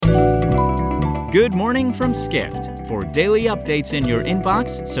Good morning from Skift. For daily updates in your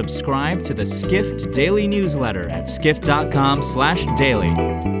inbox, subscribe to the Skift Daily newsletter at skift.com/daily.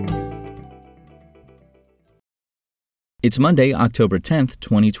 It's Monday, October 10th,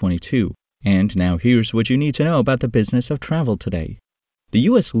 2022. And now here's what you need to know about the business of travel today. The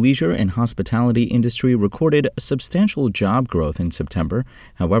U.S. leisure and hospitality industry recorded substantial job growth in September.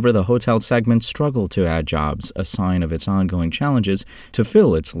 However, the hotel segment struggled to add jobs, a sign of its ongoing challenges to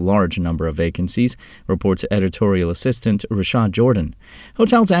fill its large number of vacancies, reports editorial assistant Rashad Jordan.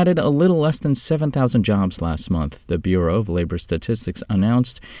 Hotels added a little less than 7,000 jobs last month, the Bureau of Labor Statistics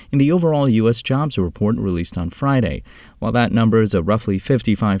announced in the overall U.S. jobs report released on Friday. While that number is a roughly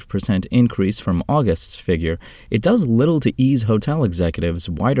 55% increase from August's figure, it does little to ease hotel executives'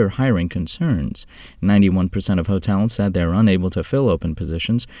 wider hiring concerns. 91% of hotels said they're unable to fill open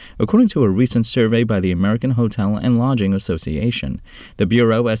positions, according to a recent survey by the American Hotel and Lodging Association. The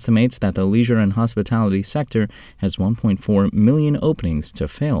Bureau estimates that the leisure and hospitality sector has 1.4 million openings to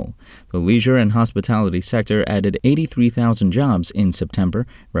fill. The leisure and hospitality sector added 83,000 jobs in September,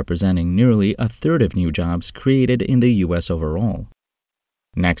 representing nearly a third of new jobs created in the U.S. overall.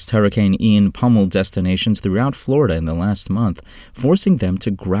 Next, Hurricane Ian pummeled destinations throughout Florida in the last month, forcing them to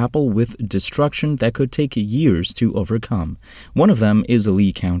grapple with destruction that could take years to overcome. One of them is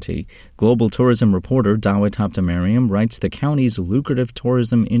Lee County. Global tourism reporter Dawit Habtemariam writes the county's lucrative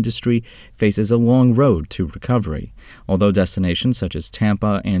tourism industry faces a long road to recovery. Although destinations such as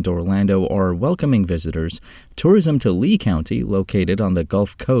Tampa and Orlando are welcoming visitors, tourism to Lee County, located on the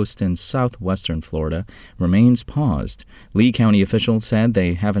Gulf Coast in southwestern Florida, remains paused. Lee County officials said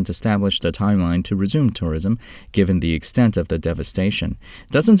they haven't established a timeline to resume tourism, given the extent of the devastation.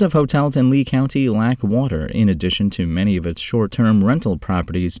 Dozens of hotels in Lee County lack water, in addition to many of its short-term rental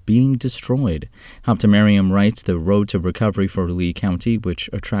properties being destroyed. Habtemariam writes the road to recovery for Lee County, which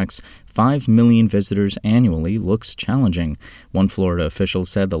attracts 5 million visitors annually, looks challenging. One Florida official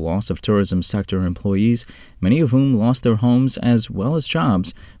said the loss of tourism sector employees, many of whom lost their homes as well as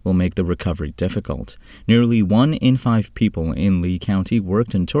jobs, will make the recovery difficult. Nearly 1 in 5 people in Lee County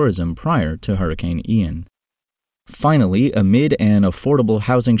worked in tourism prior to Hurricane Ian. Finally, amid an affordable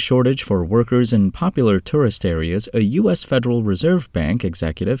housing shortage for workers in popular tourist areas, a U.S. Federal Reserve Bank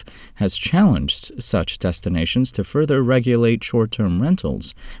executive has challenged such destinations to further regulate short-term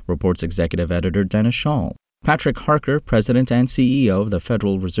rentals, reports executive editor Dennis Schall. Patrick Harker, president and CEO of the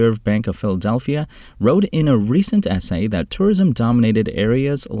Federal Reserve Bank of Philadelphia, wrote in a recent essay that tourism-dominated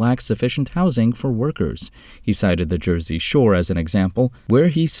areas lack sufficient housing for workers. He cited the Jersey Shore as an example, where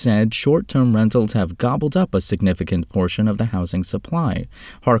he said short-term rentals have gobbled up a significant portion of the housing supply.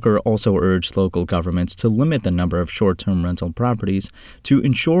 Harker also urged local governments to limit the number of short-term rental properties to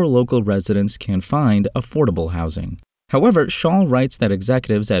ensure local residents can find affordable housing. However, Schall writes that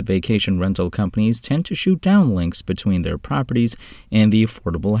executives at vacation rental companies tend to shoot down links between their properties and the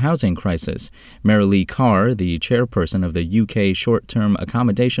affordable housing crisis. Marilee Carr, the chairperson of the UK Short-Term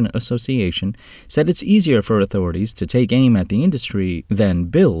Accommodation Association, said it's easier for authorities to take aim at the industry than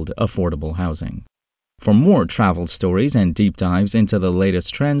build affordable housing. For more travel stories and deep dives into the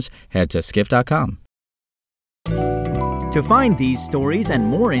latest trends, head to skift.com. To find these stories and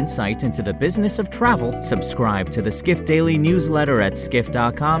more insight into the business of travel, subscribe to the Skift Daily newsletter at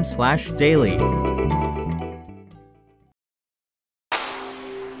skift.com/daily.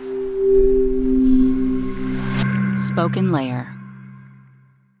 Spoken Layer.